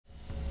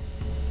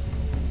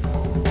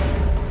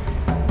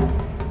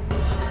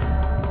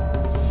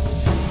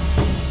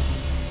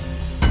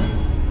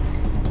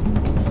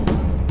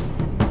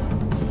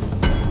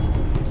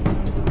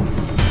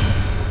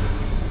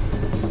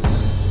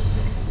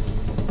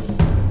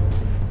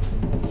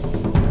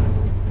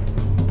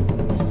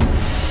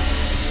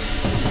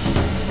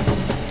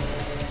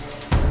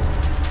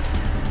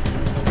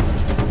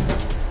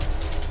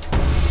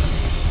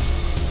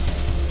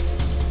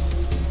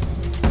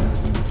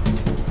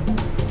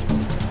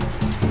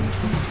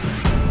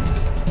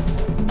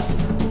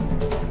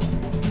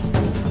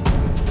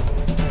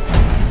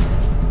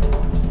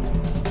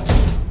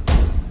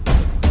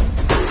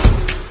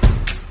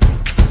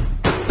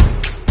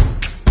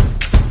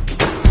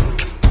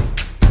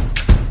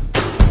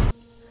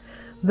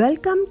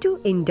Welcome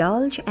to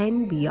Indulge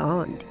and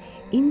Beyond.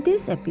 In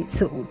this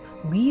episode,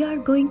 we are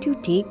going to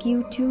take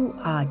you to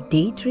a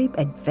day trip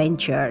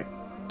adventure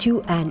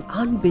to an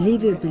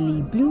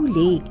unbelievably blue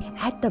lake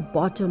at the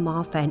bottom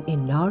of an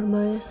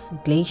enormous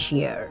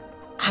glacier.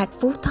 At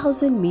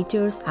 4,000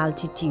 meters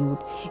altitude,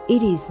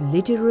 it is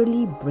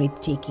literally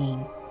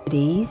breathtaking. It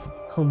is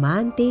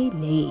Humantay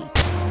Lake.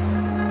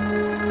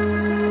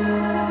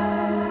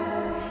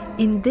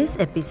 In this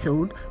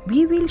episode,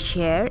 we will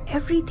share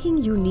everything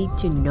you need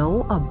to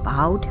know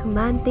about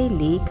Humantay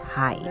Lake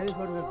hike.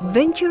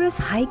 Adventurous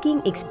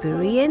hiking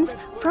experience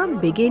from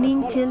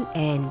beginning till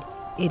end.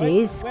 It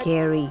is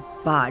scary,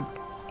 but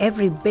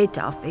every bit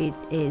of it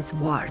is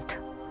worth.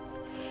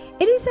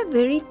 It is a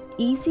very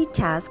easy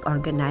task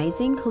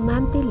organizing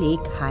Humantay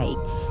Lake hike.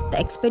 The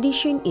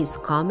expedition is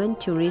common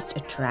tourist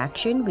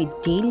attraction with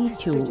daily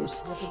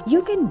tours.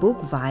 You can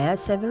book via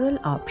several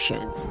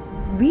options.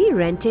 We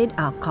rented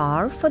a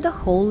car for the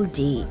whole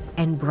day,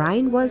 and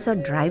Brian was our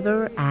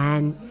driver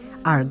and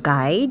our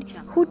guide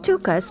who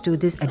took us to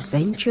this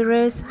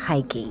adventurous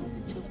hiking.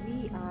 So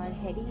we are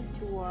heading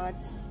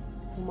towards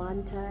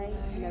Humantay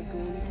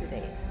Lagoon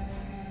today.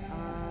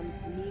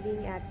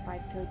 Leaving at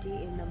 5:30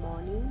 in the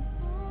morning,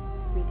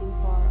 waiting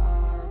for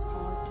our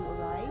car to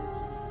arrive.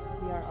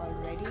 We are all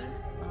ready.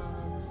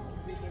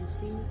 You can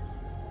see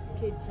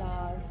kids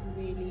are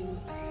really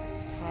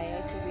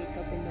tired to wake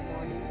up in the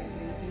morning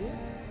every day.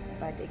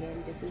 But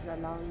again, this is a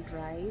long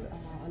drive,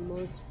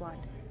 almost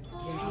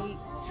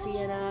three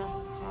and a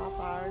half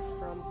hours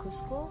from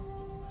Cusco.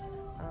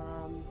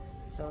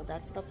 So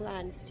that's the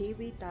plan. Stay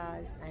with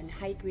us and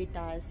hike with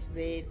us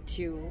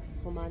to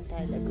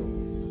Humantay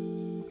Lagoon.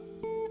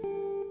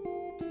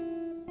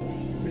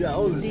 Yeah,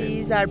 all the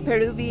These same. are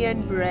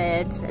Peruvian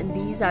breads and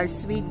these are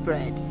sweet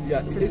bread.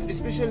 Yeah, So,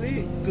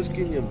 especially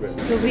Cuscanian bread.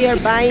 so we are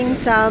buying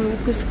some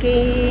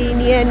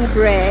Cuscanian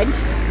bread.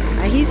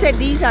 He said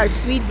these are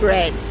sweet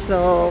breads,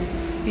 so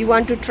we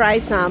want to try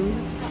some.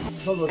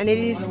 And it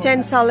is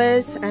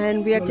 $10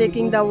 and we are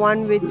taking the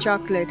one with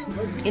chocolate.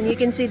 And you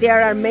can see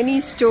there are many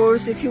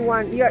stores if you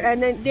want.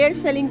 And then they're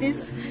selling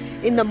this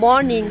in the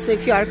morning, so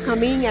if you are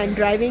coming and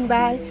driving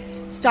by,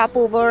 stop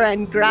over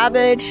and grab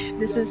it.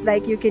 This is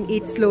like you can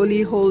eat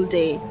slowly whole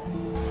day.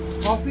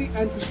 Coffee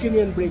and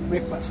Cuscanian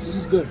breakfast. This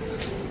is good.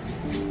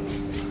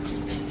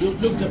 Look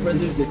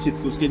different is the cheap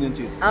Cuscanian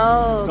cheese.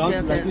 Oh, okay,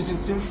 Counts like okay. this in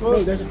cheese.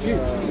 No, that's a cheese.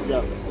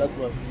 Yeah, that's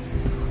one.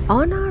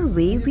 On our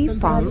way, we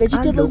found a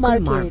Vegetable local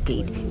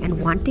market. market and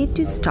wanted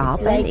to stop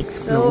and So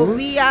explore.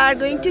 we are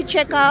going to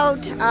check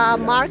out a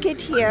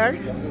market here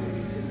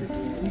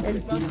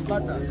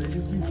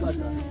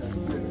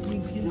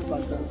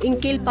in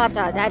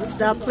Kilpata. That's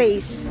the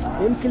place.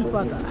 In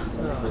Kilpata.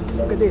 So,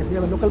 look at this. We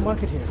have a local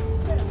market here.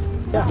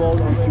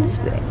 This is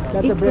where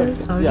That's it a bread.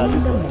 was early Yeah, in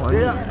this the one.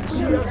 morning. Yeah.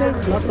 This is where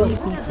local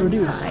people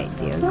produce. buy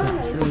their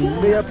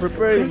groceries, They are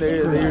preparing fresh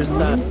their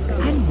stuff. produce,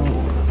 and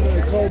more.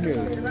 They call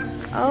milk.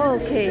 Oh,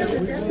 okay.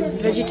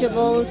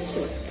 Vegetables.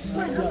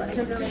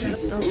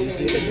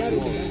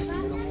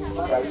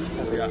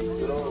 Yeah.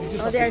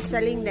 Oh, they are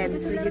selling them,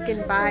 so you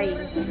can buy.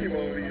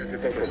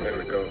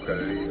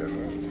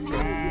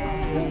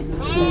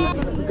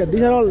 Look at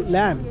these are all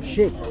lamb,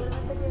 sheep.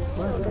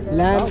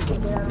 Lamb.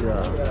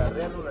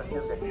 Yeah.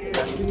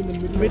 In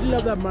the middle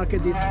of the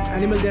market, this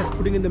animal they are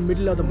putting in the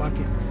middle of the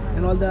market,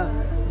 and all the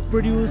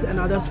produce and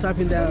other stuff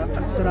in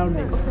the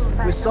surroundings.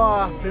 We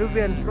saw a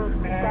Peruvian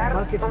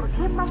market.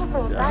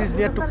 This is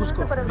near to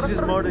Cusco. This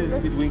is more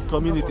between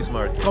communities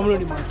market.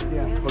 Community market,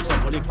 yeah. For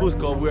example, in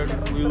Cusco,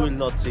 we will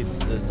not see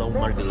some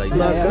market like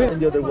Yeah, this. yeah.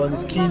 And the other one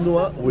is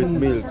quinoa with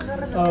milk.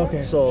 Oh,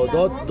 okay. So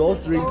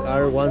those drinks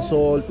are $1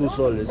 sol, $2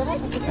 soles.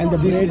 And the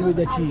bread with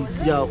the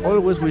cheese. Yeah,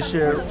 always we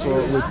share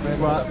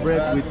with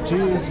bread with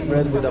cheese,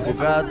 bread with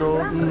avocado,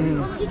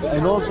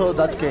 and also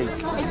that cake.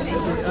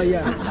 Oh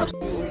yeah.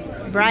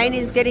 Brian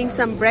is getting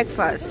some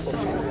breakfast.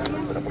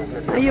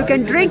 You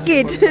can drink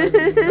it.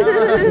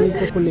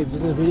 Cocoa leaves.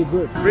 This is really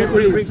good. Bring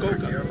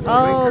coca.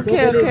 Oh,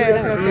 okay,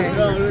 okay.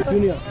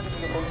 Junior.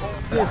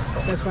 Yeah,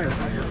 that's fine.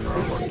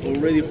 All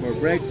ready for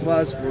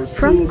breakfast, for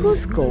From soup.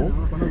 Cusco,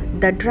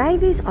 the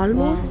drive is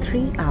almost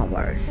 3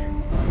 hours. So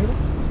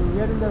we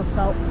are in the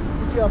south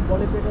city of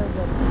Bolivia,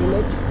 the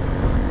village.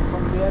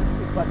 From there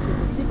we purchase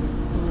the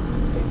tickets to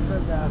enter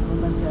the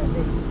Humantay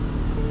Lake.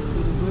 So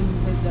it is going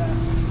inside the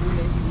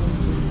village.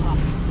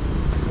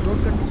 The road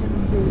condition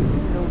will be,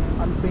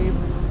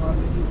 unpaved or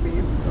little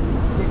paved, so it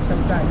will take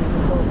some time.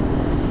 Even though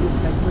it's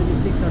like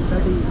 26 or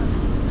 30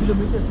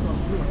 kilometers from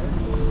here.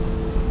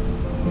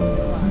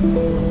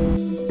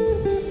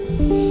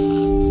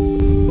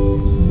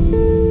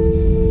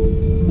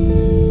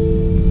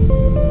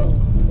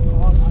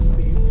 All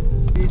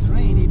unpaved. This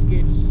rain, it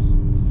gets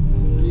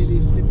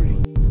really slippery.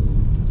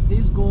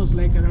 This goes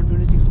like around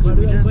 26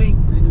 kilometers. Then we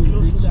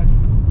close to that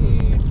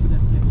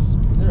place.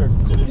 There are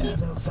Yeah,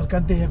 the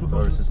Sarkante have to go.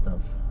 tourist stuff.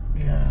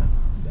 Yeah,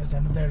 there's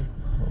another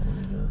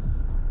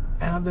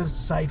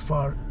site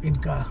for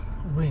Inca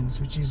ruins,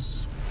 which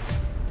is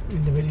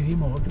in the very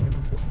remote. We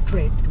have to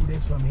trek 2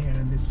 days from here,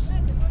 and this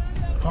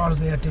horse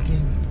they are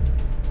taking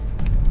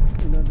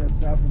You know, the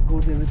staff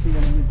goes everything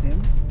along with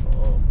them.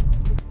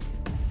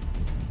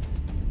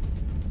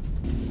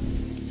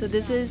 So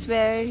this is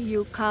where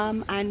you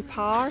come and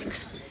park,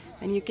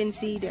 and you can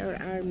see there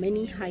are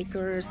many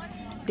hikers.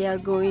 They are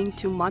going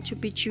to Machu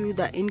Picchu,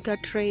 the Inca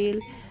Trail,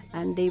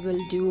 and they will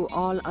do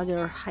all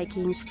other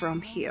hikings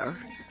from here.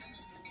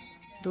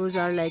 Those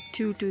are like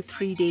 2 to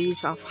 3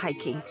 days of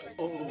hiking.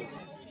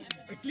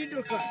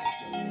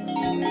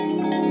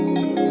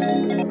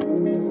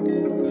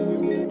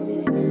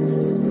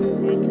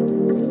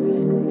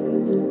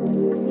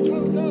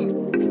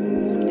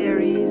 So there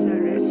is a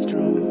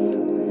restroom.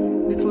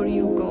 Before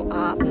you go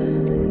up,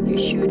 you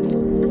should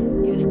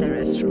use the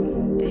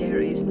restroom.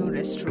 There is no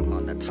restroom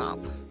on the top.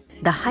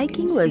 The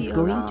hiking was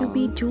going to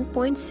be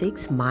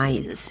 2.6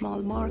 miles.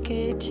 Small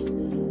market.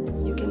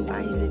 You can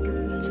buy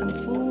some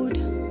food.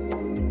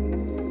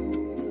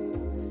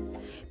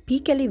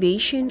 Peak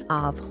elevation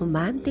of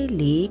Humantay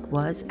Lake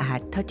was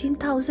at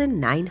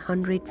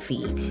 13,900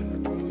 feet.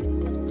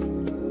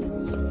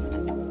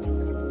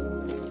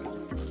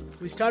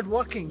 We start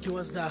walking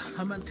towards the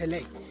Humantay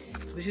Lake.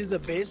 This is the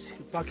base.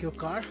 You park your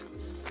car.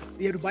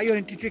 You have to buy your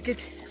entry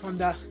ticket from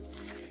the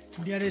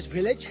nearest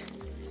village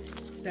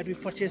that we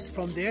purchased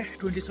from there,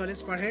 20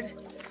 soles per head.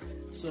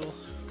 So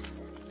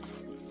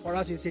for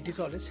us it's 80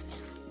 soles.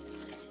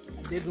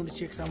 And they're going to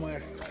check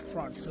somewhere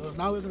front. So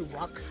now we're going to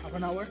walk half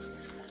an hour.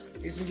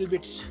 It's a little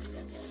bit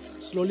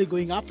slowly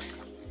going up.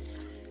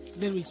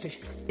 Then we'll see.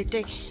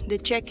 They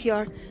check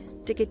your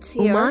tickets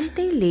here.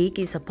 Humantay Lake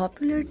is a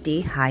popular day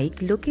hike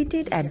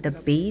located at the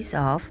base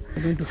of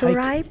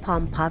Sorai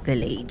Pampa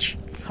village.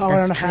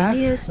 The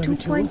strenuous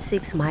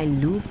 2.6 mile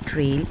loop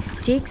trail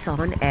takes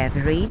on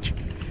average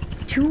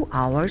 2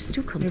 hours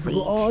to We have complete. to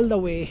go all the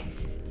way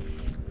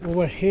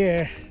over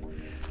here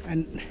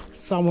and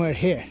somewhere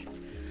here.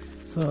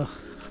 So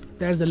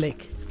there's the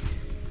lake,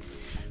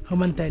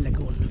 Humantay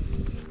Lagoon.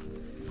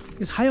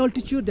 It's high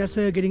altitude, that's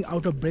why you're getting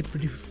out of breath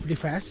pretty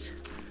fast.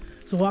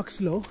 So walk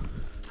slow,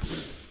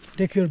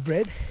 take your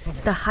breath.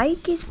 The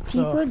hike is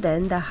steeper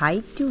than the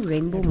hike to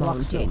Rainbow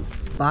Mountain,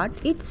 but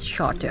it's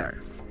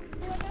shorter.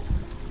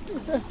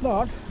 That's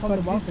not from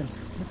the mountain.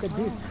 Look at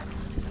this.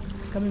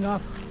 It's coming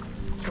off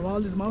from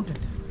all this mountain.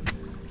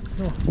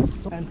 So,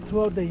 and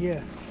throughout the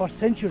year, for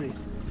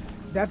centuries,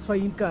 that's why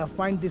Inca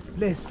find this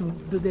place to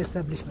do the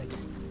establishment.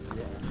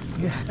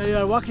 Yeah. And you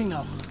are walking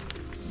now.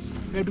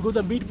 We have to go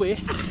the midway.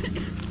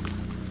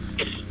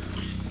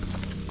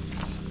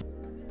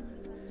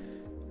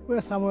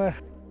 We're somewhere.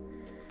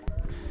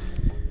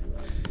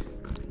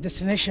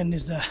 Destination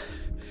is the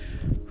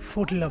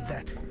foothill of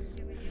that.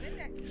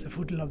 It's the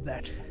foothill of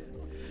that.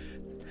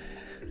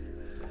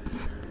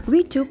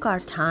 We took our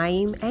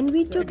time and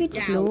we took it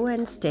slow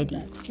and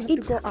steady.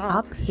 It's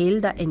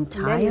uphill the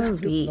entire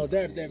way.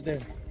 There.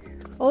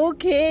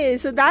 Okay,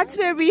 so that's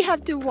where we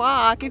have to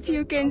walk, if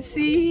you can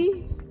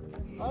see.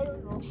 I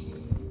don't know.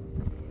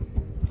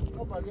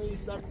 Oh, but they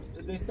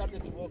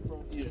started to walk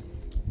from here.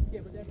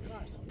 Yeah, but there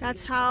are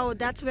cars.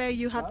 That's where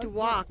you have to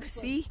walk,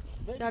 see?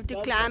 You have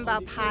to climb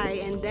up high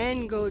and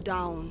then go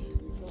down.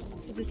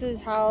 So this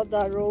is how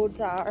the roads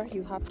are,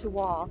 you have to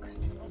walk.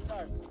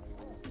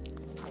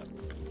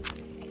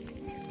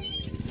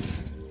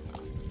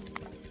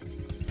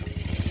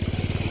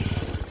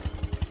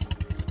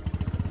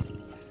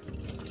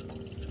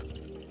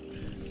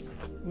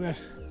 We're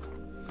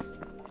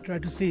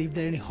trying to see if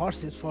there are any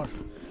horses so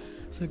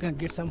we can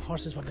get some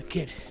horses for the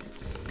kid,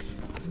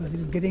 because it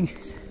is getting,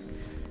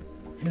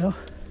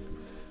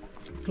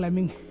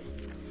 climbing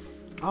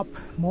up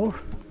more,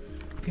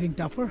 getting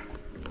tougher.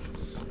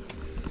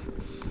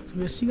 So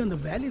we are seeing on the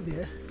valley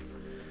there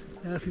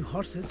are a few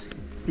horses.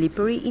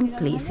 Slippery in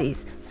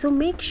places, so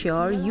make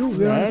sure you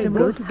wear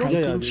good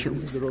hiking This is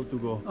shoes. the road to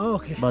go. Oh,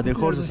 okay. But the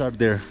horses are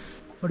there.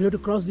 But you have to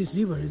cross this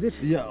river, is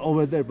it? Yeah,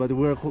 over there. But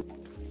we're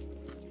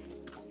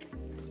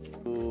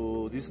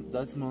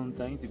that's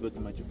mountain to go to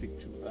Machu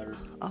Picchu.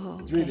 Oh,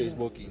 3 days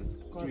walking.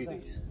 3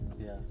 days.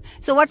 Yeah.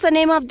 So what's the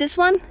name of this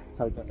one?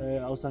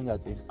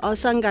 Ausangate.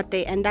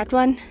 Osangate, and that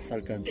one?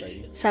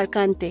 Sarkantay.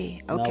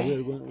 Sarkante. Now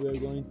Okay. we're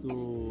going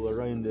to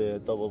around the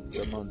top of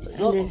the mountain.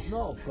 then-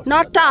 No, of course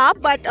Not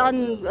top, but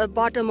on the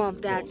bottom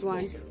of that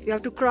one. You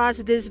have to cross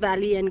this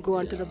valley and go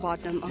on to the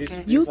bottom.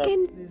 Okay. You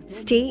can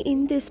stay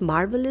in this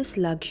marvelous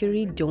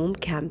luxury dome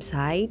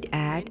campsite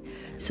at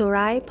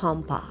Sorai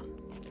Pampa,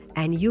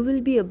 and you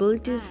will be able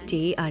to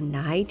stay a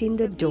night in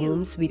the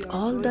domes with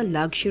all the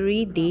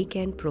luxury they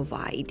can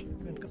provide.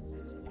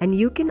 And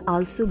you can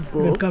also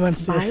book come and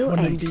stay one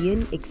night.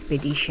 Bio-Andean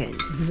expeditions.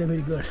 This is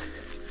very good.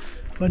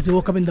 Once you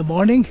woke up in the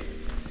morning,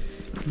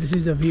 this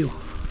is the view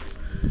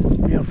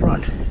in your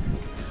front.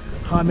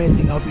 How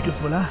amazing, how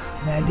beautiful, huh?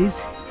 Land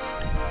is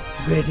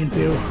great in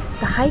Peru.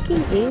 The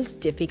hiking is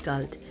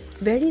difficult,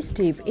 very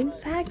steep. In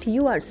fact,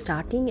 you are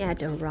starting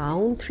at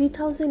around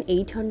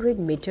 3,800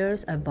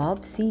 meters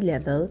above sea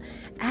level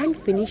and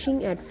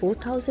finishing at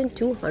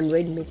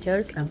 4,200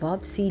 meters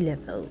above sea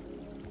level.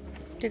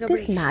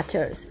 This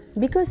matters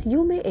because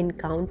you may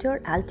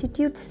encounter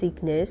altitude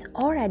sickness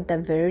or at the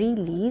very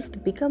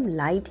least become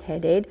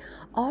lightheaded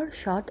or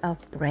short of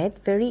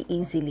breath very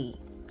easily.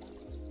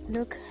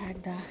 Look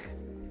at the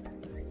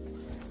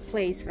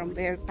place from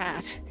where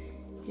path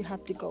you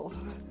have to go.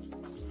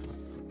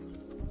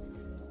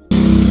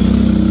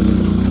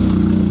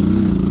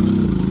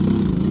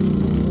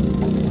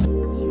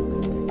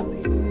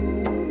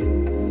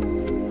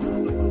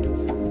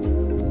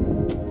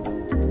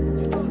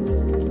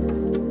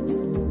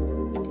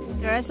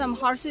 There are some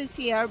horses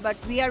here, but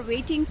we are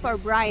waiting for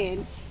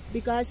Brian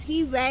because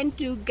he went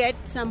to get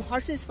some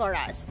horses for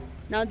us.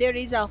 Now there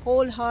is a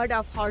whole herd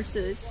of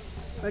horses,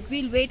 but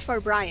we'll wait for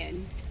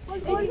Brian.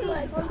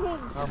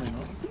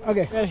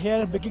 Okay, we're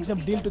here making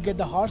some deal to get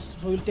the horse.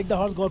 So we'll take the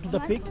horse, go to the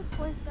peak,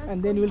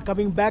 and then we'll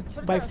coming back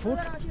by foot.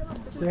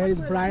 So here is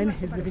Brian,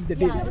 he's making the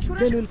deal.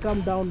 Then we'll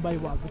come down by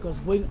walk because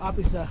going up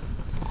is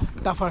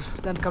tougher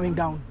than coming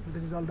down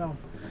because it's all down.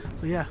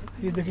 So yeah,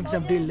 he's making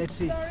some deal. Let's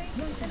see.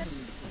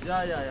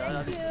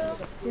 Yeah.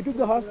 We took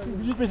the horse. It's a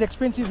little bit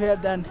expensive here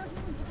than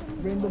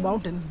Rainbow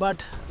Mountain,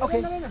 but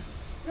okay.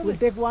 We'll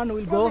take one.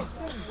 We'll go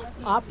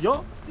up,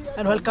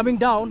 and while coming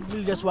down,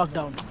 we'll just walk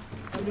down.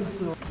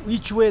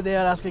 Each way they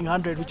are asking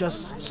 100, which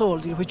was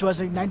souls, which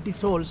was like 90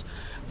 souls,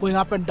 going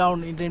up and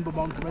down in Rainbow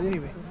Mountain. But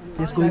anyway,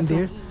 just going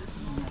there.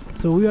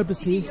 So we have to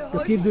see.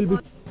 The kids will be.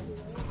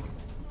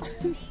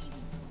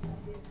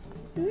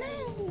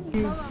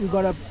 You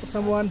got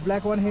someone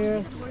black one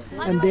here,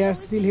 and they are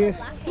still here.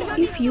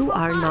 If you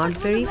are not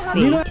very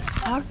fit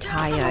or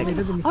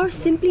tired or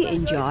simply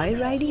enjoy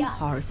riding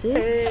horses,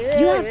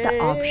 you have the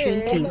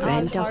option to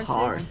rent a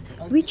horse,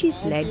 which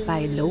is led by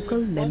a local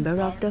member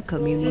of the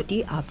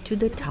community up to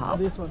the top.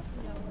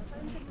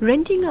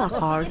 Renting a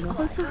horse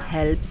also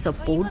helps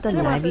support the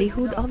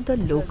livelihood of the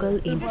local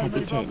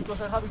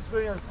inhabitants.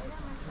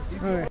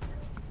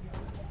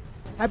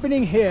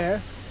 Happening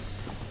here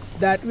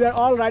that we are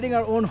all riding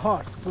our own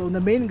horse. So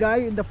the main guy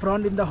in the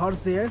front in the horse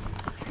there,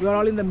 we are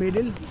all in the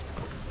middle.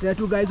 There are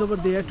two guys over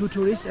there, two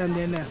tourists, and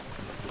then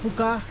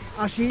Puka,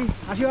 Ashi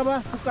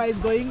Baba, Puka is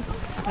going,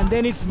 and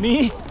then it's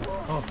me,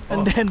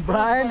 and then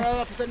Brian,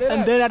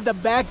 and then at the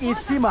back is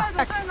Sima.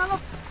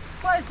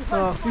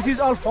 So this is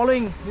all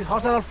following, these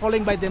horses are all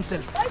following by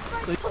themselves.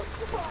 So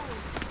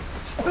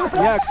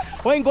yeah,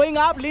 going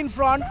up, lean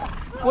front,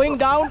 going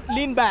down,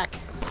 lean back.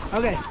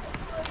 Okay,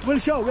 we'll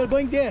show, we're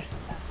going there,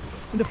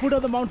 in the foot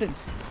of the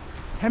mountains,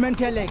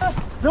 Humantay Lake.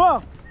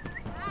 So,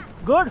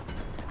 good?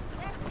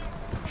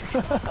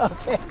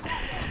 Okay,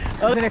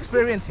 that was an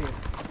experience here.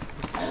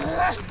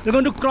 We're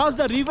going to cross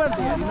the river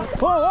there, you know.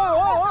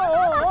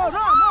 Oh,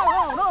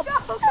 no,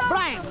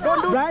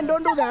 Brian,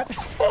 don't do that.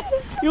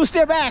 You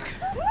stay back.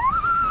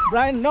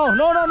 Brian, no.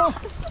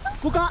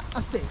 Puka,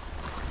 stay.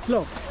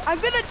 Slow. I'm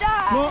gonna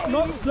die.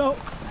 No, slow.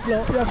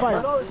 You're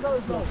fine.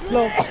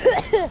 Slow.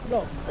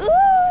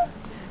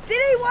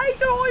 Diddy, why are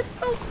you always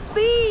so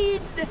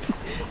mean?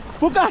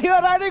 Puka,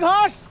 you're riding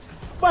horse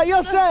by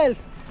yourself.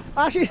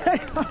 Ashi's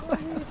riding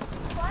horse.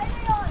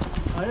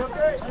 Are you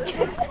okay?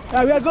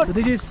 Yeah, we are good.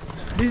 This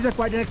is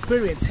quite an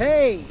experience.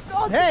 Hey,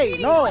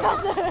 no.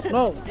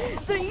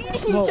 They're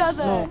eating each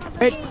other. No.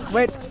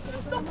 Wait.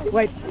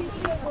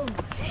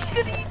 He's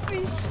gonna eat me.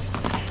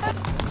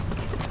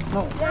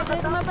 No.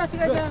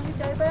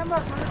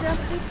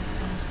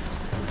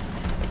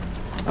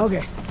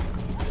 Okay.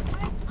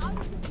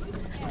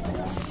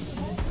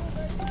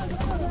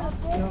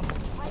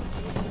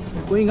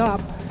 Going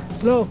up,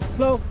 slow.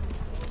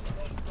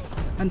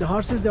 And the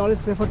horses, they always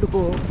prefer to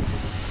go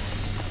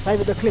side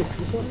of the cliff.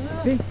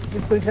 See,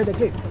 this is going side of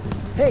the cliff.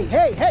 Hey.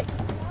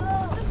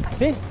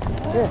 See,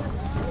 there.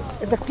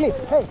 It's a cliff.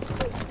 Hey,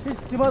 see,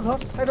 Sima's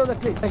horse, side of the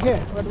cliff. Like here,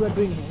 what we are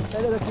doing here,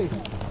 side of the cliff.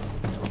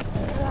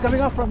 It's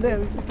coming up from there.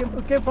 We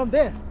came from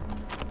there.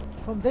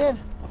 From there,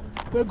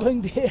 we're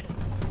going there.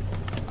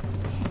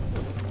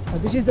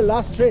 And this is the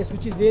last race,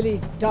 which is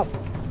really tough.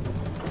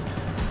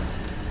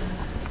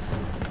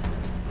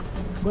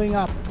 Going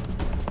up.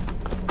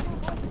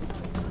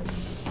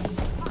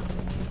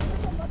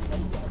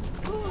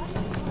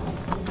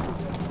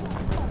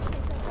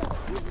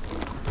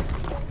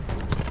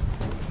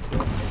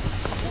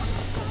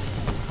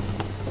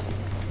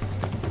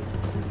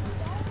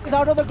 It's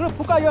out of the group.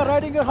 Puka, you are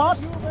riding your horse?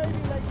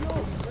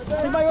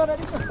 Sima, you are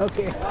riding your horse?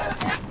 Okay.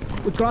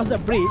 We cross the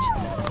bridge.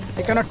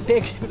 I cannot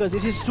take because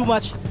this is too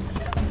much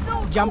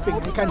jumping. I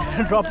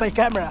can drop my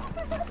camera.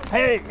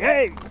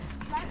 Hey!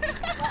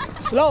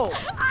 Slow!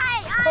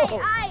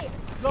 Aye.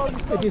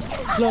 It is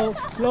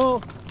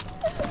slow.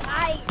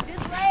 Aye,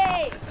 this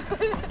way.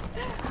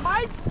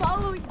 Mine's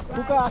following.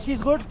 Puka, Ashi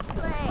is good?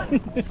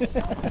 Way.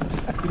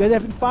 You guys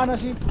having fun,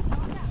 Ashi?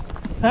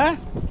 Huh?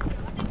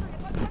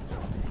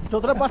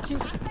 Totra Bachi?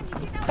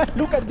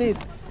 Look at this.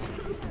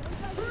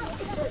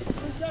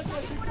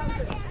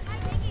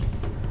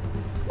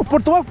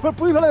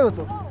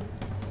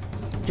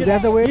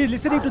 There's a way. He's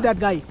listening to that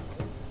guy.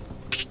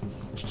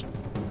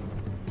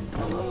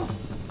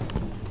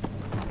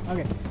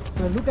 Okay,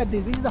 so look at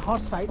this. This is the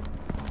hot side.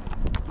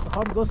 The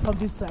hot goes from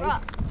this side.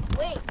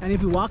 Wait. And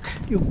if you walk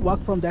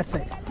from that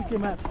side. Pick your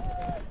map.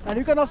 And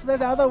you can also,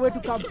 there's another way to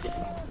come.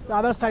 The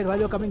other side, while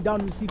you're coming down,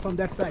 you see from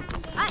that side.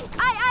 I.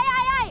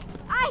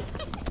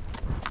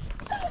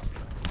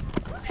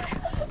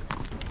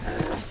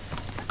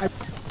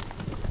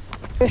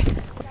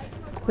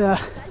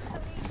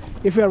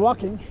 If you are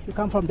walking, you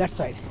come from that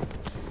side.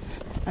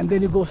 And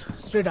then you go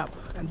straight up.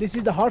 And this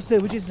is the horse way,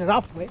 which is the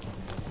rough way.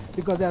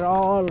 Because they're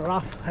all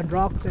rough and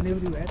rocks and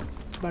everywhere.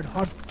 But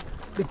horse,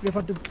 they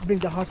prefer to bring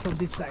the horse from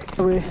this side.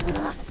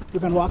 You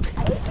can walk.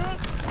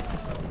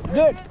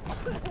 Good.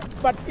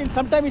 But in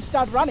sometime you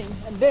start running,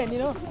 and then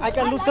I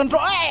can lose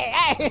control.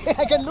 Hey,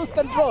 I can lose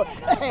control.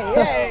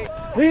 Hey.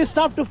 We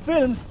stop to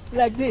film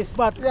like this,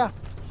 but yeah.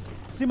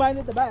 See mine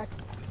at the back.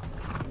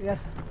 Yeah.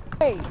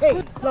 Hey,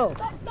 slow.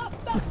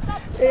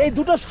 Hey,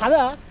 দুটো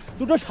সাদা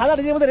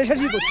নিজের মধ্যে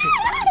রেশারেশি করছে।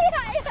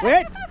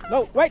 Wait, no,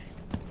 wait.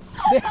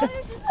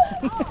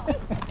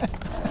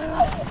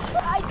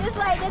 This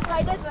way.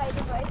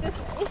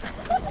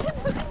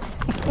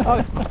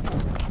 Okay.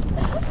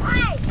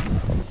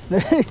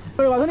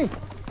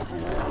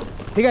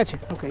 ঠিক আছে,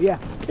 okay, yeah.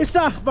 It's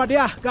tough, but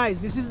yeah, guys,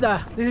 this is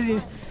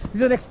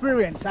an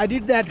experience. I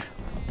did that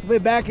way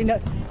back in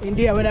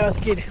India when I was a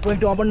kid, going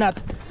to Amarnath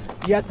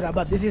Yatra,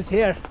 but this is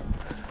here.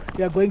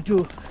 We are going to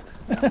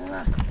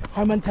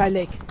Humantay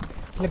Lake,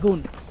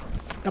 Lagoon,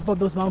 top of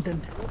those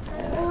mountains.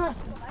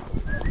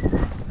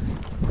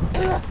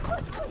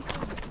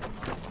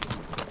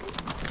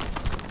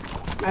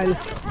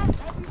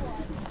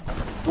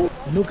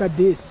 Look at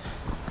this.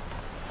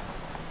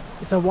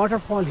 It's a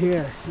waterfall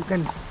here. You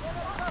can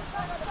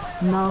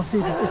now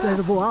see it's going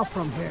to go up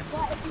from here.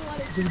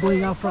 It is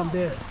going up from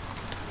there.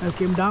 I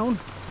came down.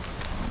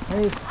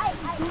 Hey.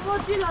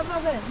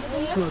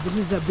 So this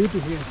is the beauty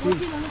here. See,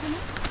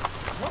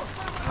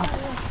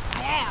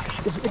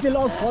 it will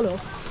all follow.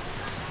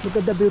 Look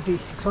at the beauty.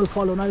 It's all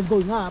follow. Now it's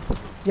going up.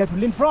 You have to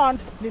lean front.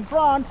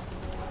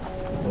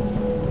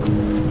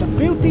 The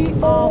beauty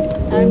of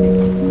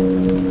Andes.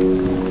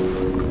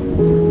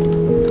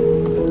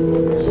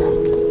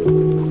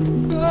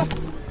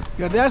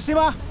 You're there,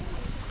 Siva?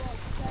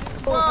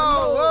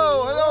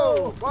 Whoa,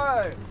 hello.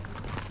 Why?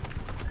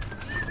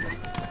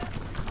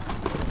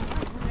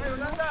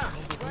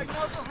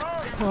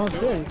 Horse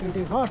here, you can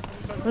take horse.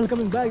 When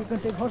coming back, you can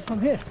take horse from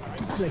here.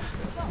 It's like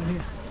from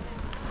here.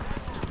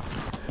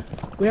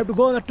 We have to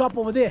go on the top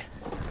over there.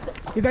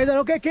 You guys are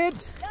okay,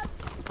 kids?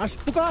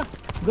 Ashpuka?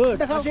 Good.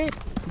 Ashi?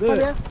 Good.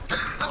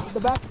 The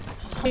back.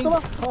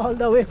 All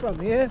the way from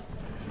here.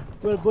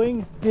 We're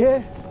going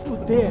there to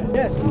there.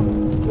 Yes.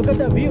 Look at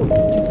the view.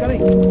 It's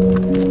coming.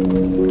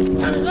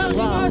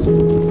 Wow.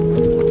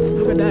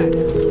 Look at that.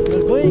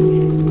 We're going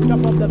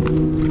top of the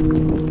view.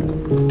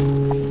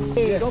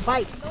 Yes.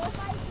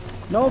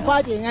 No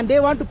fighting. And they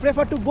want to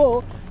prefer to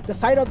go the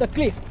side of the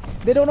cliff.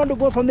 They don't want to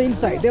go from the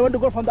inside. They want to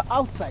go from the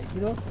outside.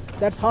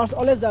 That's horse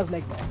always does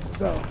like that.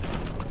 So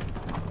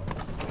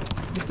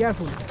be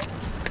careful.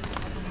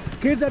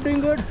 Kids are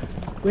doing good.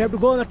 We have to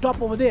go on the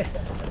top over there.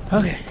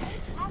 Okay.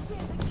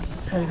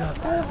 There we go.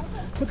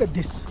 Look at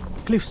this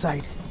cliff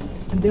side.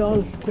 And they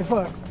all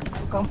prefer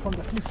to come from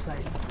the cliff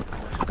side.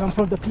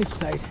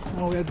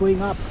 Now we are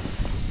going up.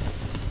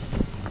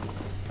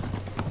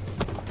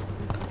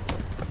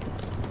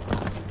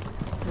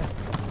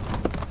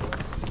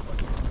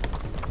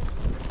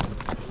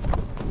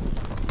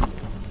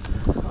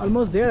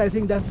 Almost there. I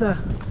think that's the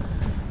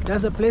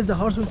place the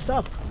horse will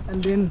stop,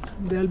 and then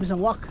there will be some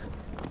walk.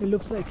 It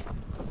looks like,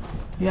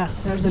 yeah,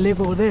 there's a lake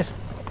over there.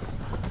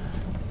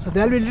 So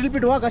there will be a little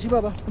bit walk, Ashi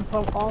Baba,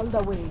 from all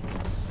the way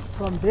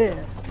from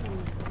there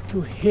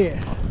to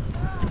here.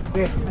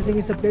 Okay, I think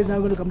it's the place now.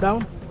 We're going to come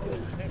down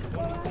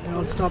and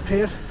I'll stop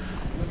here.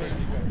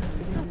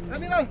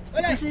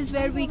 This is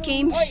where we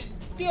came.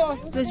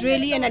 It was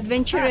really an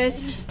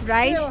adventurous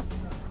ride.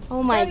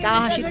 Oh my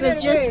gosh, it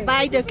was just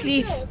by the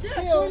cliff.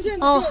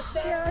 Oh,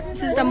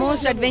 this is the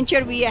most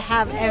adventure we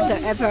have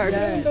ever.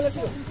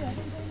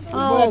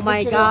 Oh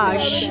my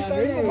gosh.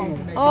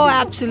 Oh,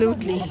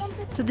 absolutely.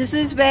 So this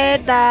is where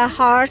the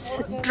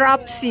horse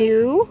drops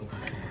you,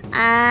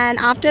 and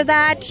after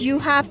that you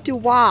have to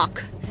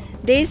walk.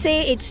 They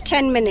say it's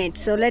 10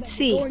 minutes, so let's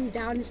see. Going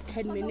down is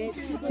 10 minutes.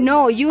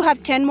 No, you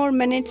have 10 more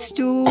minutes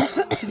to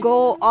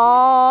go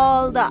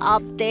all the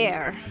up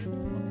there.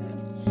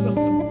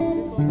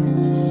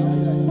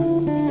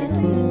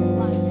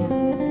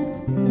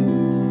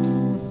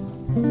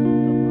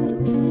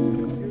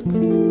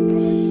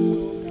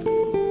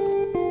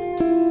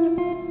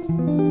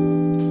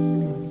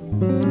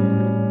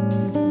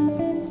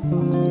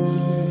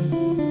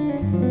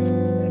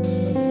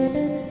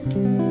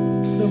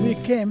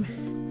 Came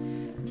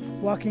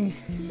walking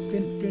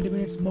 10-20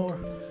 minutes more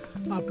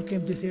up to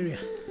camp this area.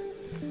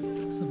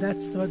 So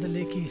that's where the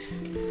lake is.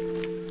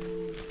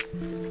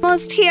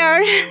 Almost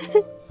here.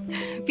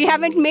 We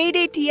haven't made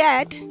it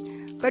yet,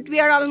 but we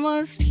are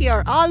almost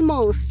here.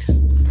 Almost.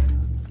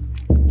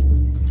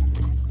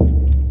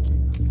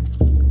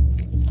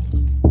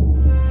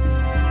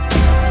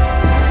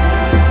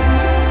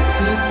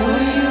 Yo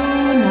soy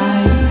una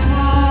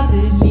hija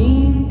del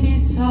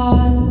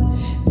intisol.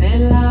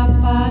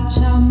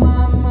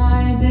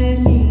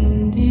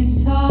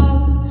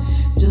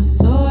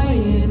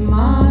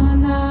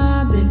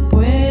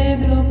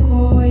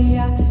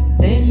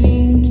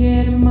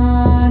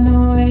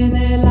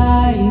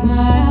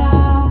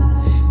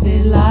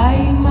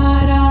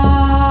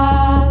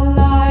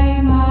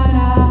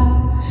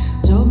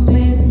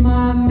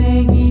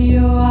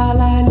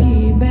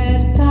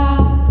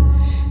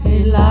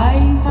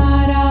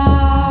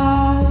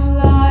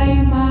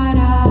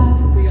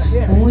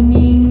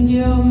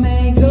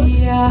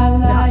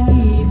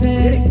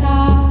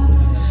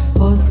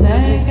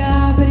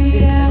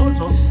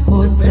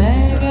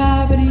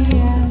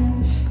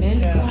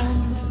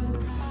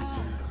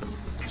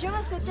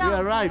 Shiva, sit We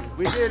down. arrived.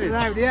 We did it.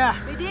 Right, yeah.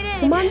 We did it.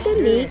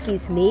 Humantay Lake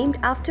is named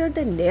after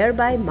the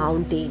nearby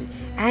mountain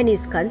and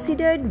is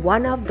considered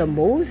one of the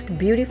most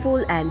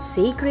beautiful and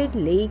sacred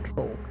lakes.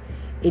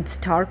 Its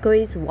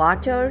turquoise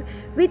water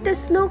with the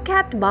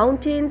snow-capped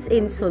mountains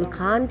in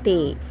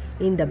Sulcante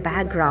in the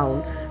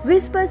background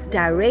whispers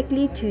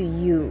directly to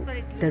you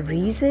the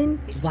reason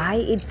why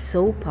it's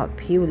so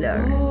popular.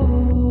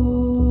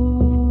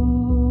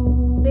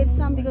 Save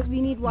some because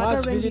we need water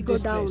Must when we visit go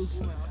this down. place.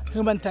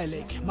 Humantay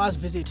Lake. Must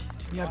visit.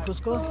 Near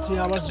Cusco, 3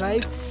 hours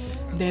drive,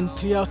 then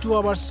 2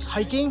 hours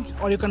hiking,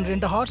 or you can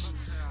rent a horse.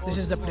 This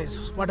is the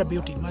place. What a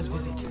beauty. Must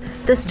visit.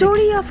 The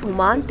story of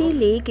Humantay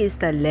Lake is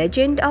the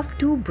legend of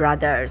two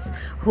brothers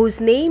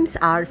whose names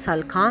are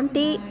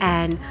Salkante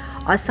and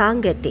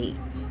Asangate.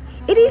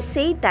 It is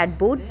said that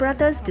both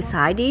brothers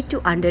decided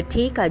to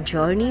undertake a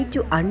journey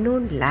to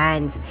unknown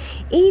lands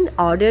in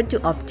order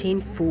to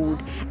obtain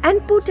food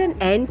and put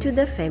an end to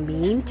the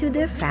famine to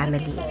their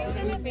family.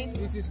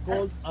 This is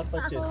called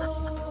apacheta.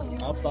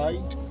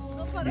 Apay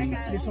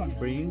means This one.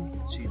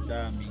 bring,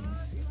 chita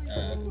means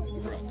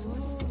rock.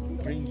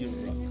 Bring your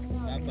rock.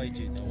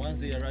 Apacheta. Once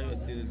they arrive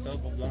at the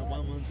top of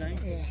one mountain,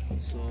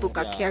 so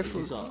Puka, careful.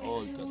 these are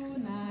all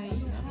custom.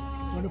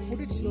 Want to put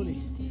it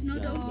slowly? No,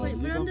 don't put it.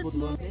 Put on the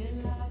small.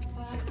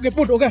 Okay,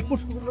 put. Okay, put.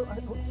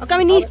 Okay,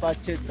 we need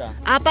Apacheta.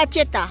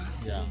 apacheta.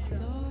 Yeah.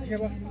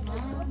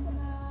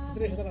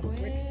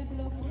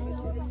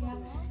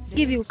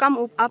 Give you.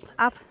 Come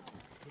up.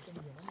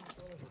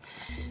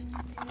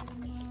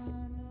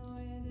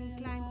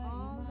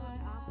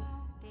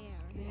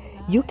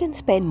 You can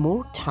spend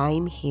more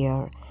time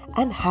here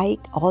and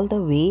hike all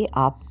the way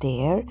up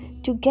there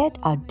to get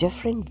a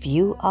different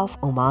view of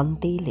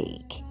Humantay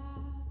Lake.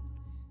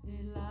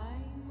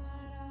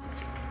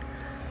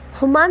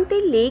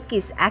 Humantay Lake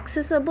is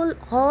accessible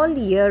all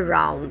year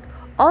round,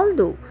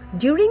 although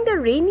during the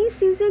rainy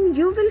season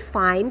you will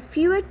find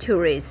fewer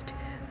tourists.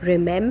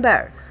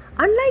 Remember,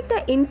 unlike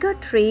the Inca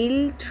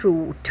Trail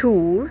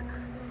tour,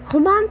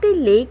 Humantay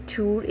Lake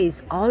tour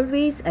is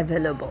always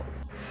available.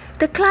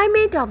 The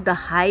climate of the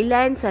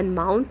highlands and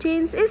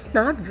mountains is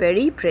not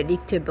very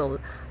predictable.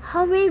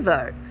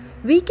 However,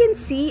 we can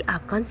see a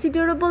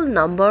considerable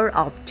number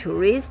of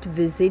tourists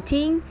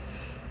visiting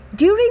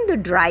during the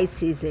dry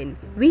season,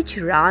 which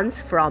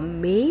runs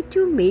from May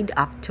to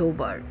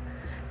mid-October.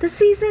 The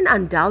season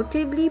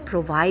undoubtedly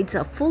provides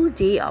a full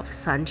day of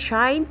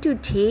sunshine to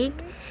take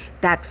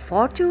that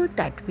photo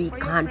that we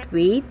can't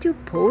wait to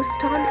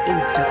post on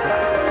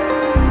Instagram.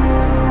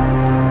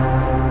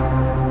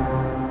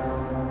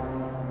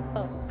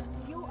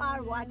 You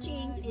are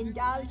watching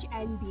Indulge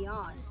and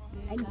Beyond,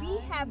 and we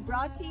have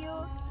brought you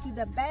to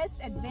the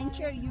best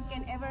adventure you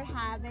can ever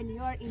have when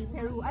you are in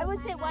Peru. I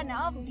would say one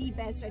of the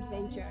best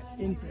adventure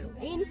In Peru.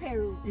 in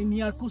Peru. In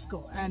near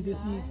Cusco, and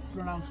this is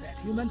pronounced that.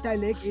 Humantay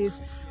Lake is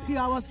 3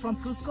 hours from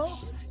Cusco.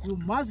 You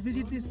must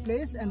visit this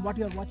place, and what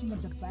you are watching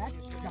at the back,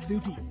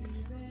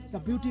 the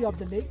beauty of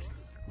the lake,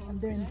 and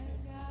then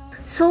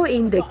So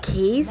in the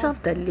case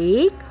of the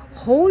lake,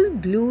 whole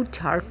blue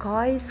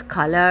turquoise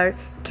color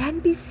can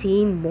be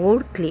seen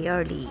more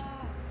clearly.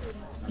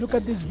 look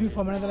at this view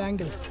from another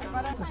angle.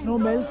 The snow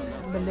melts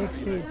and the lake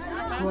stays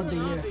throughout the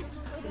year.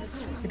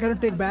 You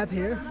cannot take bath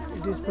here;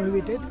 it is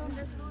prohibited.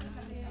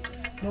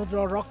 No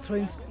rock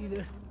throwings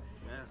either,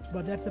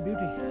 but that's the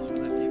beauty.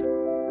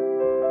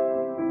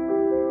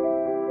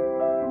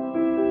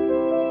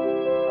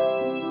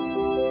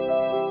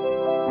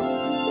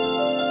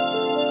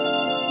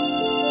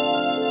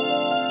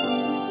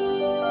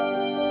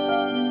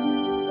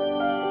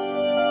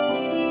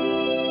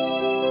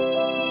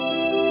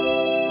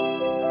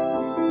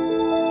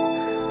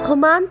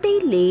 Humantay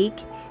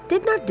Lake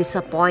did not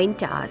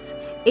disappoint us.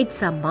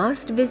 It's a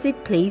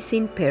must-visit place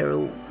in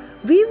Peru.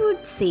 We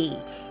would say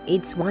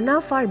it's one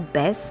of our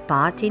best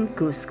spots in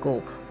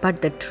Cusco,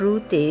 but the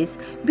truth is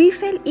we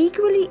fell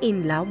equally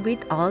in love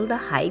with all the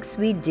hikes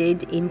we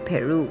did in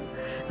Peru.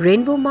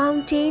 Rainbow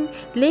Mountain,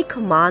 Lake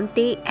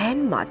Humantay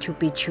and Machu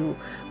Picchu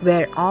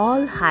were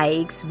all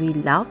hikes we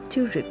love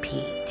to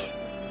repeat.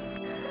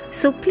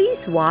 So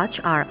please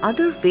watch our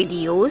other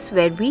videos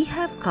where we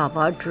have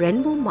covered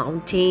Rainbow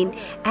Mountain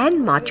and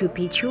Machu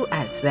Picchu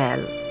as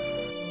well.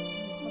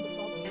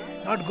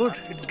 Not good,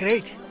 it's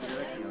great.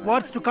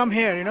 Worth to come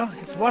here,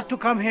 it's worth to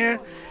come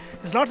here.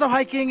 There's lots of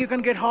hiking, you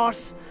can get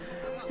horse,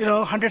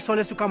 100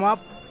 soles to come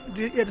up.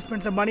 You have to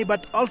spend some money,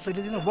 but also it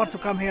is worth to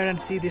come here and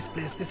see this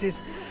place. This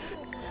is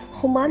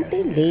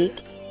Humantay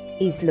Lake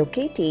is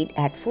located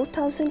at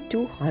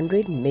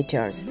 4,200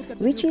 meters,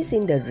 which is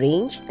in the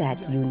range that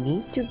you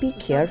need to be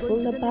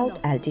careful about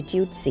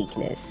altitude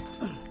sickness.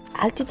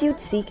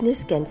 Altitude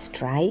sickness can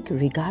strike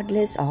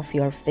regardless of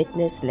your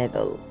fitness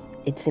level.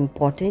 It's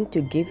important to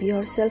give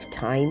yourself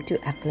time to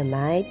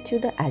acclimate to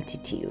the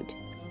altitude.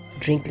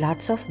 Drink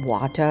lots of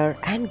water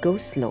and go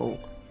slow.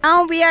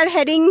 Now we are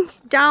heading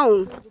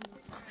down.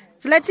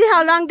 So let's see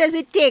how long does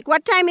it take.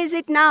 What time is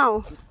it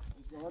now?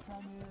 What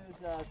time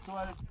is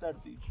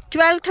 12:30.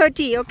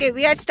 12:30. Okay,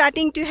 we are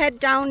starting to head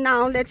down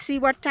now. Let's see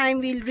what time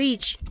we'll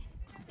reach.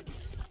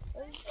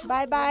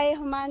 Bye bye,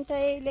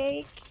 Humantay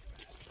Lake.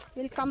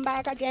 We'll come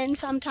back again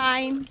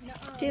sometime.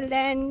 Till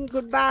then,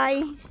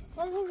 goodbye.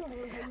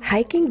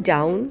 Hiking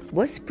down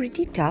was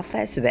pretty tough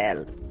as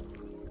well.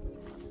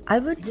 I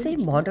would say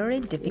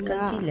moderate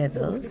difficulty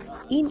level.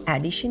 In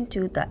addition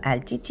to the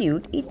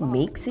altitude, it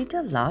makes it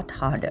a lot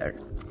harder.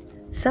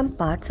 Some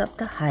parts of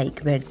the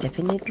hike were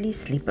definitely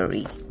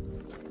slippery.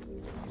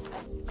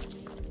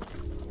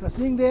 You're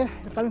seeing there,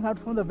 you're coming out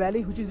from the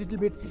valley, which is a little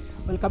bit,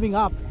 well, coming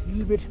up, a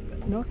little bit,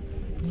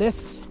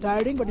 less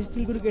tiring, but it's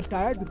still going to get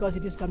tired because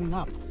it is coming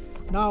up.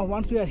 Now,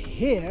 once we are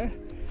here,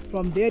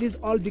 from there is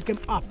all become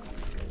up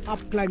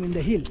climb in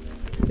the hill.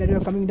 Then you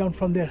are coming down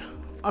from there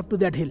up to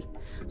that hill.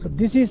 So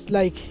this is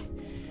like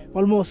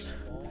almost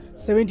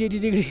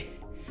 70-80 degree,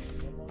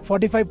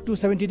 45 to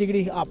 70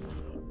 degree up.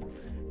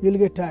 You'll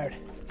get tired.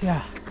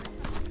 Yeah,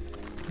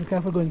 be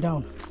careful going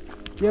down.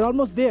 We are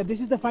almost there. This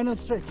is the final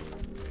stretch.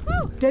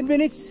 10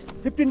 minutes,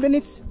 15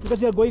 minutes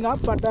because you are going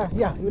up, but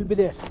yeah, you will be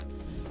there.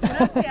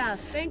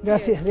 Gracias, thank you.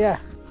 Gracias, yeah.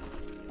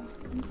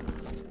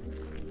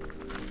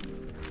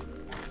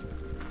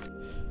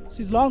 This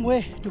is a long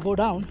way to go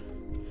down.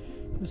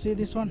 You see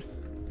this one?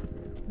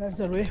 That's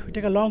the way. We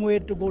take a long way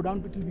to go down,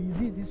 but it will be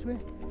easy this way.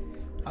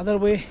 Other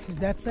way is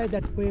that side,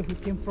 that way we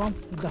came from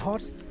with the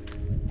horse.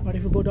 But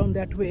if you go down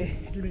that way,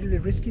 it will be a little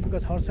bit risky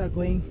because horses are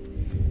going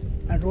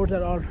and roads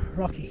are all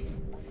rocky.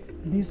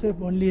 This way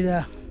only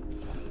the,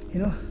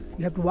 you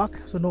have to walk,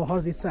 so no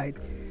horse this side.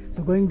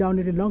 So going down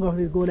a little longer,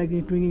 we go like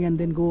twinging and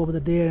then go over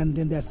there, and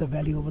then there's a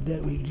valley over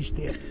there. We'll reach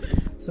there.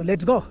 So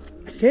let's go,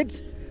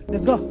 kids.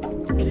 Let's go.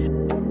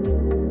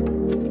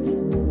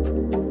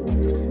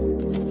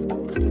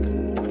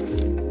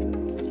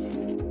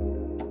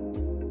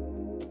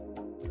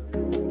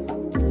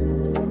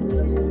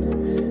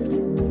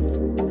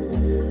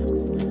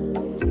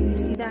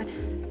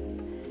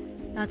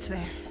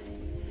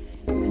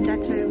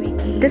 That's where we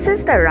came. This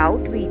is the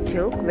route we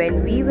took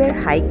when we were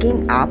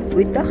hiking up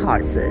with the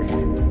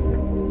horses.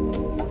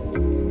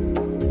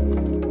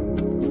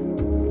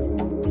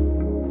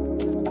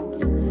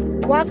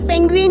 Walk,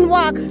 penguin,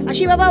 walk.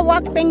 Ashi Baba,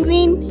 walk,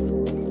 penguin.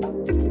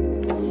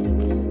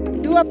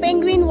 Do a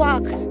penguin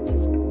walk.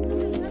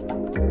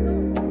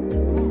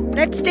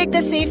 Let's take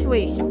the safe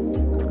way.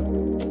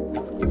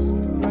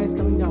 Sky is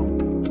coming down.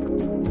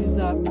 This is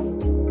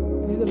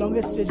the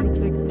longest stage. Looks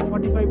like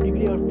 45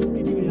 degree or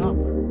 50 degree up.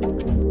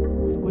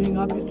 So going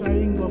up is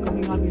tiring, or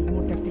coming up is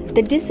more tactical.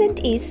 The descent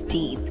is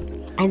steep,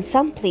 and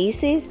some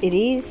places it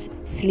is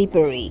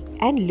slippery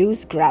and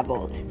loose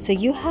gravel, so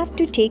you have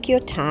to take your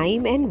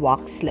time and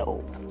walk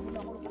slow.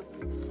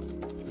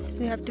 So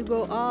we have to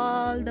go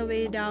all the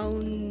way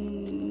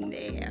down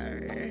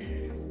there.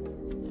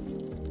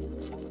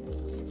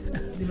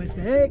 See my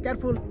sky. Hey,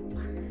 careful!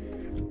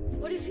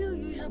 What if you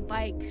use a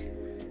bike?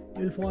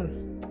 You will fall.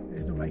 There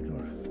is no bike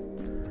road.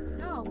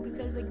 No,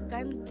 because like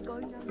I'm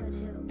going down that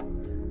hill.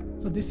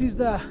 So this is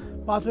the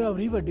pathway of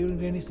river during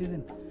rainy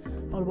season.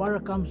 All water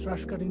comes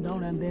rush cutting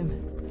down and then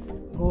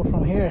go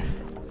from here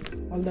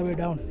all the way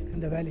down in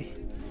the valley.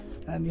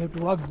 And you have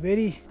to walk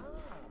very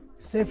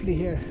safely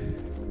here.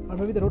 Or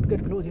maybe the road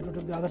get closed, you have to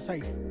take the other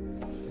side.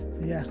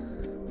 So yeah,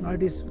 now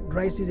it is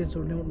dry season,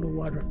 so no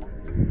water.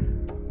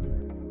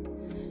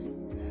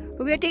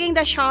 We are taking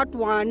the short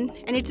one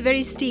and it's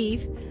very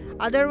steep.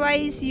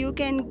 Otherwise you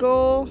can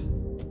go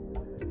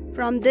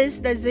from the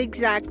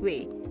zigzag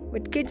way.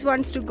 But kids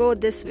wants to go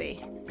this way.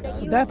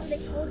 So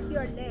that's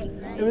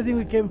everything.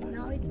 We came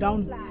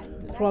down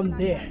from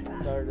there.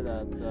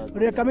 But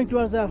we are coming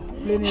towards the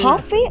plain area.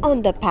 Halfway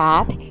on the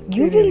path,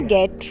 you will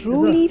get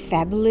truly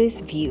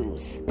fabulous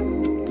views.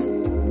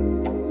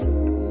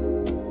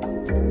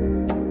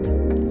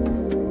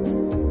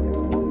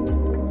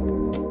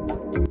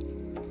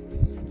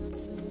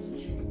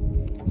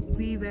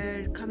 We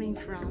were coming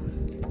from.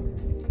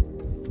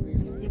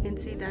 You can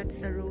see that's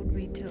the road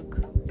we took.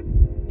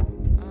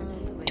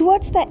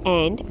 Towards the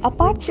end,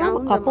 apart from Down a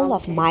the couple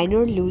of mountain.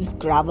 minor loose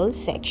gravel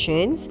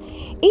sections,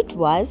 it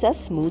was a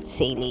smooth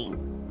sailing.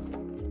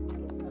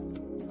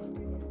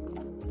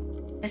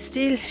 We're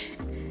still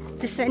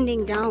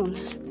descending down.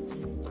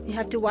 You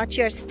have to watch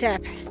your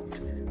step.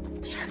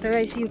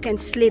 Otherwise you can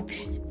slip.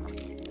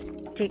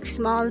 Take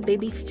small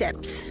baby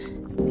steps.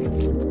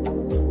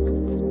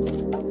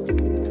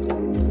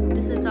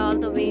 This is all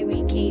the way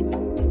we came.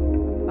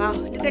 Wow,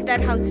 look at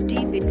that, how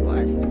steep it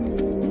was.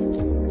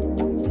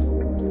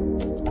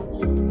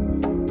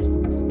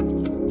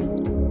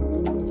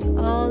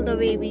 All the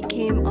way we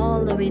came,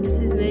 all the way. This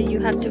is where you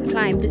have to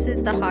climb. This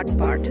is the hard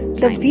part. The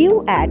climbing.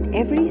 view at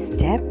every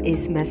step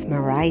is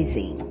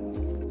mesmerizing.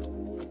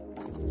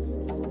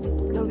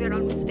 Now we're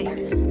almost there.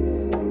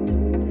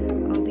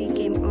 Oh, we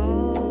came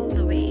all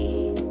the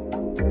way.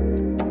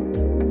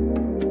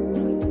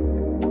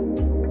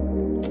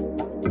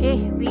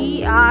 Okay,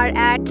 we are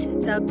at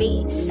the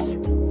base.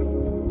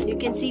 You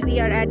can see we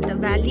are at the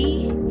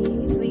valley.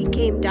 We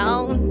came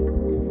down,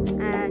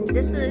 and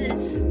this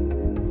is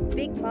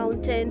big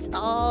mountains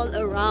all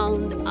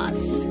around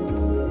us.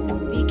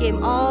 We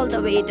came all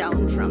the way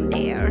down from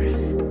there.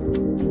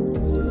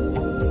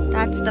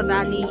 That's the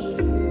valley.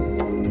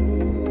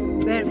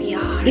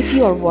 If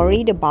you are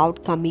worried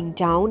about coming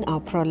down a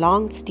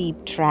prolonged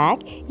steep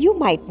track, you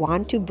might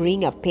want to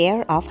bring a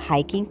pair of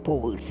hiking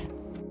poles.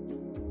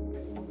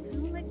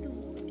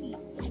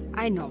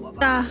 I know.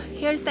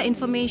 Here's the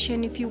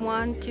information if you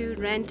want to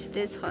rent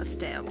this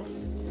hostel.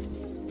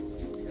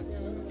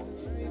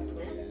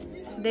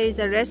 There is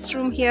a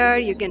restroom here.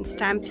 You can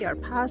stamp your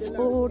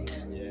passport.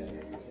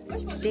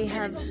 They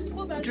have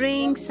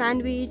drinks,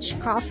 sandwich,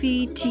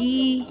 coffee,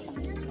 tea.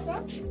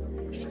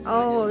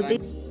 Oh,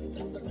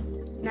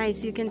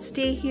 nice. You can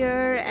stay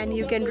here and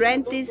you can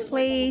rent this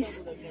place.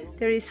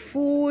 There is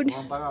food.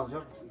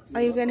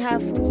 Or you can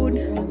have food.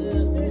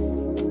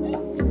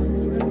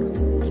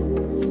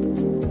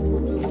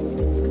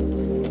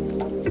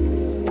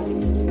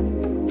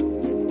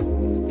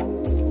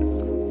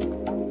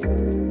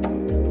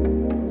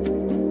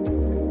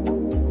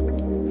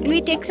 Can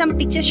we take some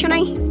pictures,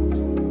 Shonai?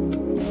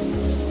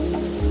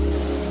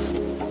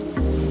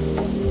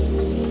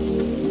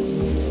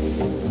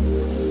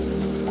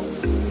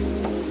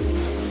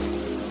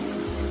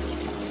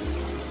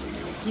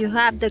 You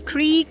have the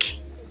creek,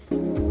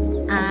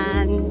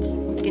 and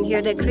you can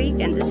hear the creek,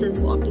 and this is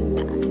walking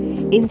back.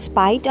 In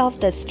spite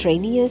of the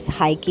strenuous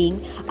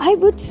hiking, I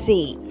would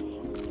say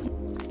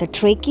the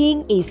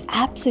trekking is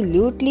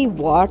absolutely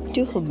worth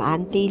to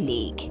Humantay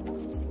Lake.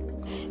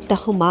 The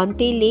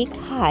Humantay Lake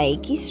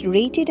hike is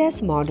rated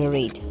as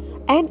moderate,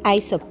 and I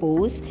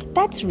suppose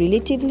that's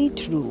relatively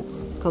true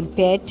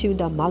compared to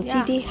the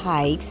multi-day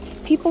hikes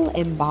people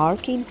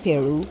embark in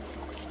Peru.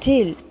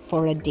 Still,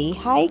 for a day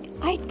hike,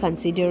 I'd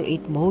consider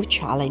it more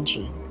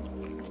challenging.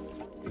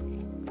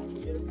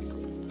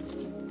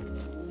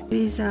 There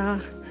is I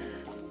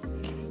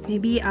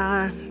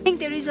think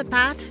there is a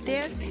path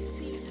there.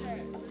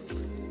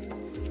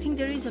 I think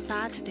there is a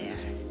path there.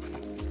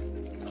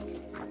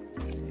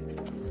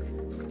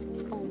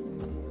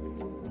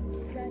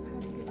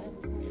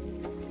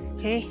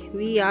 Okay,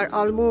 we are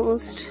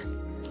almost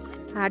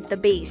at the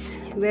base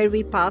where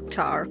we parked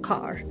our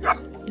car.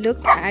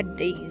 Look at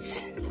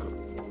these.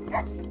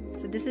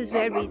 So this is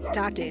where we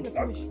started.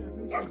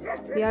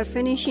 We are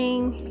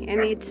finishing and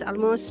it's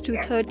almost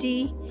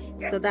 2:30,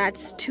 so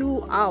that's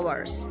 2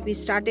 hours. We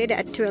started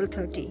at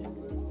 12:30.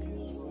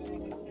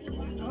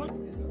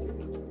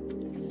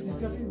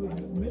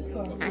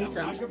 And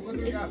some.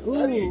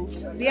 Ooh,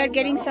 we are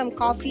getting some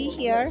coffee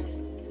here.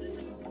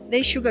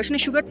 There's sugar.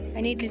 Sugar.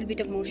 I need a little bit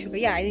of more sugar.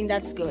 Yeah, I think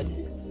that's good.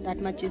 That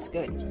much is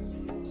good.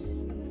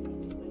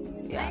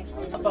 Yeah.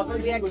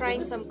 We are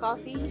trying some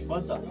coffee.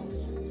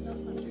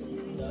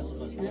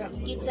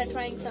 Kids are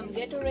trying some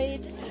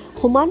Gatorade.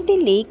 Humantay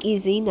Lake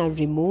is in a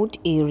remote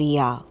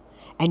area,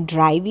 and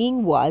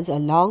driving was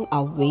along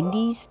a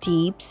windy,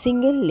 steep,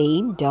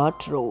 single-lane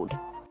dirt road.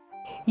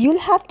 You'll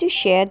have to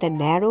share the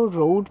narrow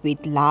road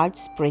with large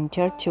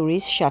sprinter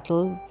tourist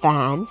shuttle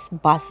vans,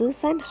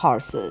 buses, and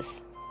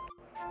horses.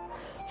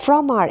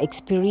 From our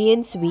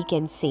experience, we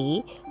can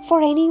say,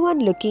 for anyone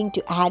looking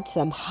to add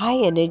some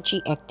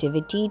high-energy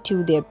activity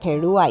to their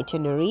Peru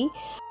itinerary,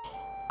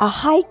 a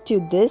hike to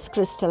this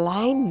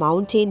crystalline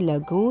mountain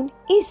lagoon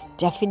is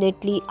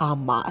definitely a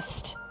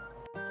must.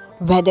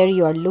 Whether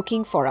you're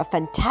looking for a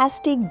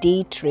fantastic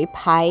day trip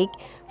hike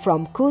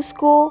from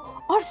Cusco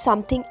or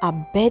something a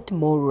bit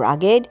more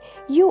rugged,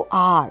 you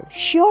are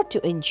sure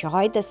to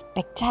enjoy the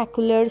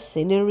spectacular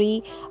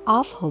scenery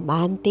of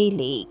Humantay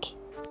Lake.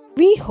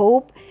 We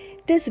hope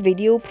this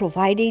video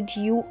provided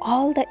you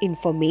all the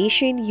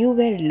information you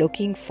were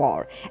looking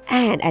for,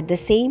 and at the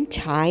same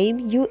time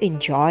you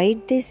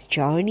enjoyed this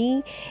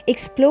journey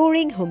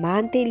exploring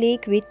Humantay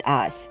Lake with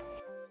us.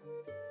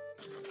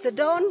 So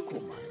don't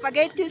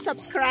forget to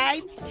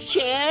subscribe,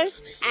 share,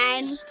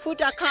 and put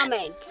a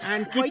comment.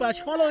 And keep us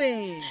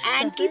following.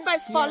 And keep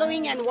us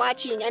following and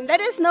watching. And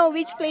let us know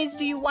which place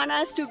do you want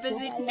us to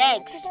visit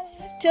next.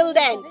 Till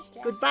then,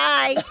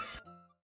 goodbye.